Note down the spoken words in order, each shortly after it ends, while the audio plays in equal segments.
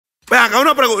Ve acá,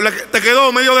 una pregunta. Te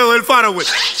quedó medio dedo del faro, güey.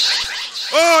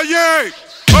 Oye.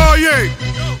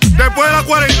 Después de la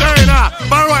cuarentena.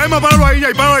 Páralo ahí, páralo ahí.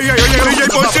 Oye, DJ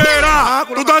Porchera.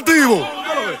 ¿Tú estás activo?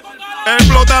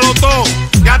 Explótalo todo.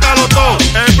 Gátalo todo.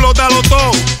 Explótalo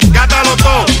todo. Gátalo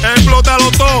todo.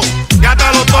 Explótalo todo.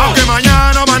 Gátalo todo. Aunque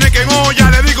mañana amanezca en olla,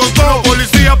 le digo todo.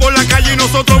 Policía por la calle y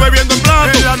nosotros bebiendo en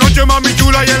plato. En la noche mami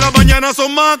chula y en la mañana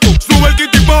son macos. Sube el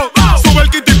kitipo. Sube el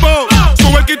kitipo.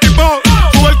 Sube el kitipo.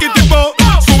 Sube el kitipo.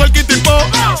 Sube el kitipo.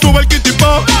 Sube el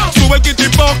kitipo. Sube el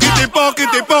kitipo.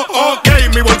 Kitipo. Ok,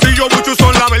 mi bolsillo mucho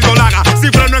son la verdolaga. Si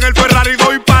freno en el Ferrari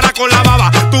doy para con la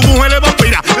baba. Tu mujer es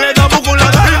vampira, le damos con la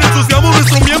daga. Y ensuciamos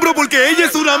nuestro miembro porque ella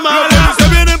es una mala. Se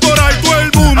vienen por ahí todo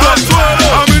el mundo al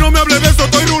suelo. A mí no me hable de eso,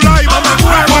 estoy rulay, mamá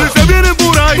huevo. Se vienen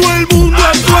por ahí todo el mundo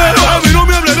al suelo. A mí no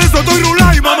me hable de eso, estoy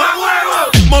rulay, mamá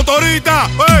huevo. Motorita,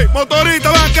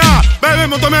 motorita, ven acá. Bebé,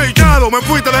 motor me ha hinchado, me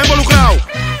fui, te dejé involucrado.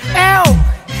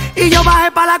 Y yo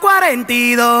bajé pa' la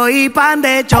 42 y pan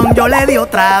de chon yo le di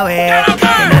otra vez. Que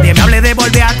nadie me hable de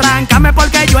volver a trancarme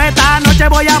porque yo esta noche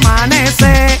voy a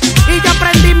amanecer. Y yo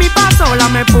prendí mi pasola,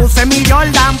 me puse mi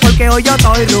Jordan porque hoy yo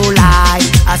estoy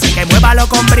rulay. Así que muévalo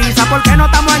con brisa porque no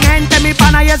estamos en gente, mi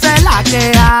pana, y esa es la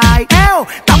que hay.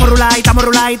 Estamos rulay. Y es que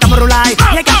aquí estamos rulay.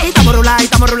 Y es que aquí estamos rulay.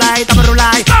 Y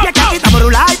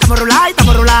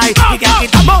que aquí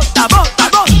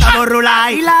estamos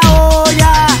rulay. Y la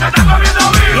olla ¡Se está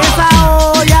comiendo vivo!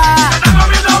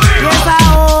 y esa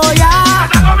olla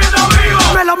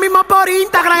no es lo mismo por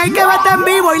Instagram, hay que verte en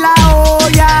vivo. Y la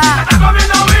olla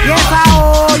y esa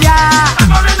olla,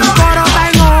 tu coro está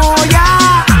en olla.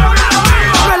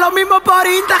 No es lo mismo por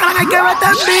Instagram, hay que verte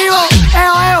en vivo.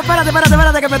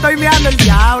 Espérate, que me estoy mirando el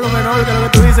diablo, menor, que lo que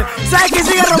tú dices. Ceky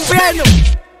sigue rompiendo.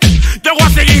 Yo voy a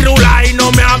seguir rula y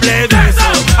no me hable de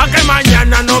eso. Aunque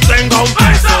mañana no tenga un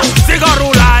peso. Sigo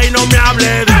rula y no me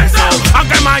hable de eso.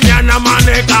 Aunque mañana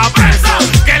amanezca preso.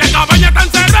 Que la cabaña está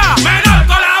encerrada, menor,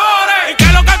 colabore. ¿Y qué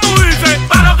es lo que tú dices?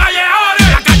 Para los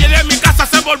callejones. La calle de mi casa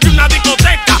se volvió una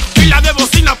discoteca. Pila de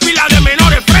bocina, pila de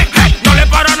menores frescas. No le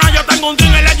paro a nada, yo tengo un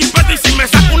drink en la jipeta. Y si me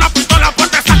saco una pistola,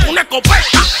 pues te saco una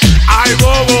escopeta. Ay,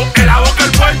 bobo, en la boca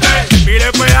el puente.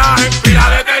 Pile peaje, pila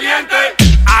de teniente.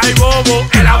 Ay, bobo,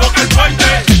 en la boca el puente.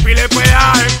 Pile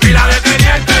peaje, pila de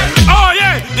teniente.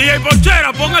 Oye, DJ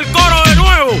Porchera, pon el coro de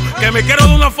nuevo. Que me quiero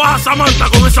de una faja Samantha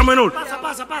con esa menor.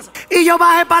 Pasa. Y yo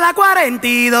bajé pa' la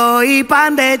 42 y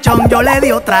pan de chon yo le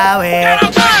di otra vez.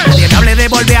 Nadie me hable de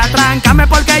volver a trancarme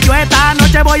porque yo esta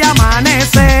noche voy a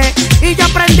amanecer. Y yo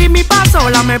prendí mi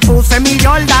pasola, me puse mi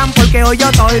Jordan porque hoy yo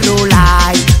estoy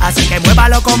rulay. Así que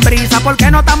muévalo con brisa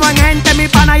porque no estamos en gente, mi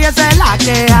pana, y esa es la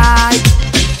que hay.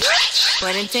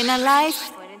 Cuarentena Live,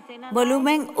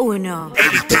 volumen 1.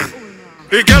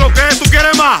 ¿Y qué es lo que es? ¿Tú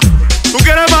quieres más? ¿Tú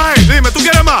quieres más? Dime, ¿tú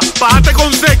quieres más? Bájate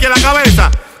con Ceky en la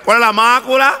cabeza. ¿Cuál es la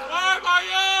mácula?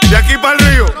 De aquí para el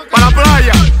río, para la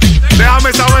playa.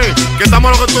 Déjame saber que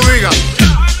estamos lo que tú digas.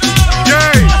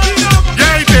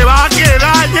 Jay, te va a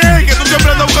quedar, Jay, que tú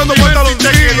siempre andas buscando vueltas a los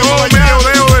tigres. No me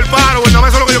dejo del paro, ¿verdad?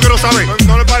 Eso es lo que yo quiero saber.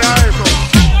 No le pares a eso.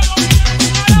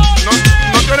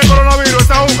 No tiene coronavirus,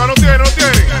 esa boca no tiene.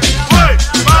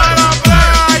 Para la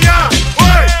playa,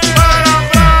 para la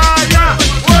playa,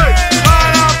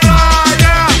 para la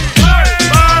playa,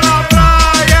 para la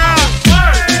playa,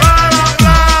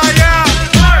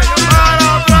 para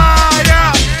la playa,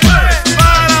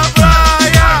 para la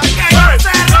playa,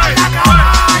 para la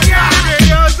playa. Que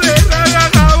yo cerré la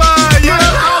cabaña.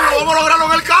 Vamos a lograrlo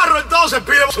en el carro entonces.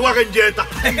 Pide su jeta.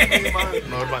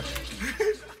 Normal.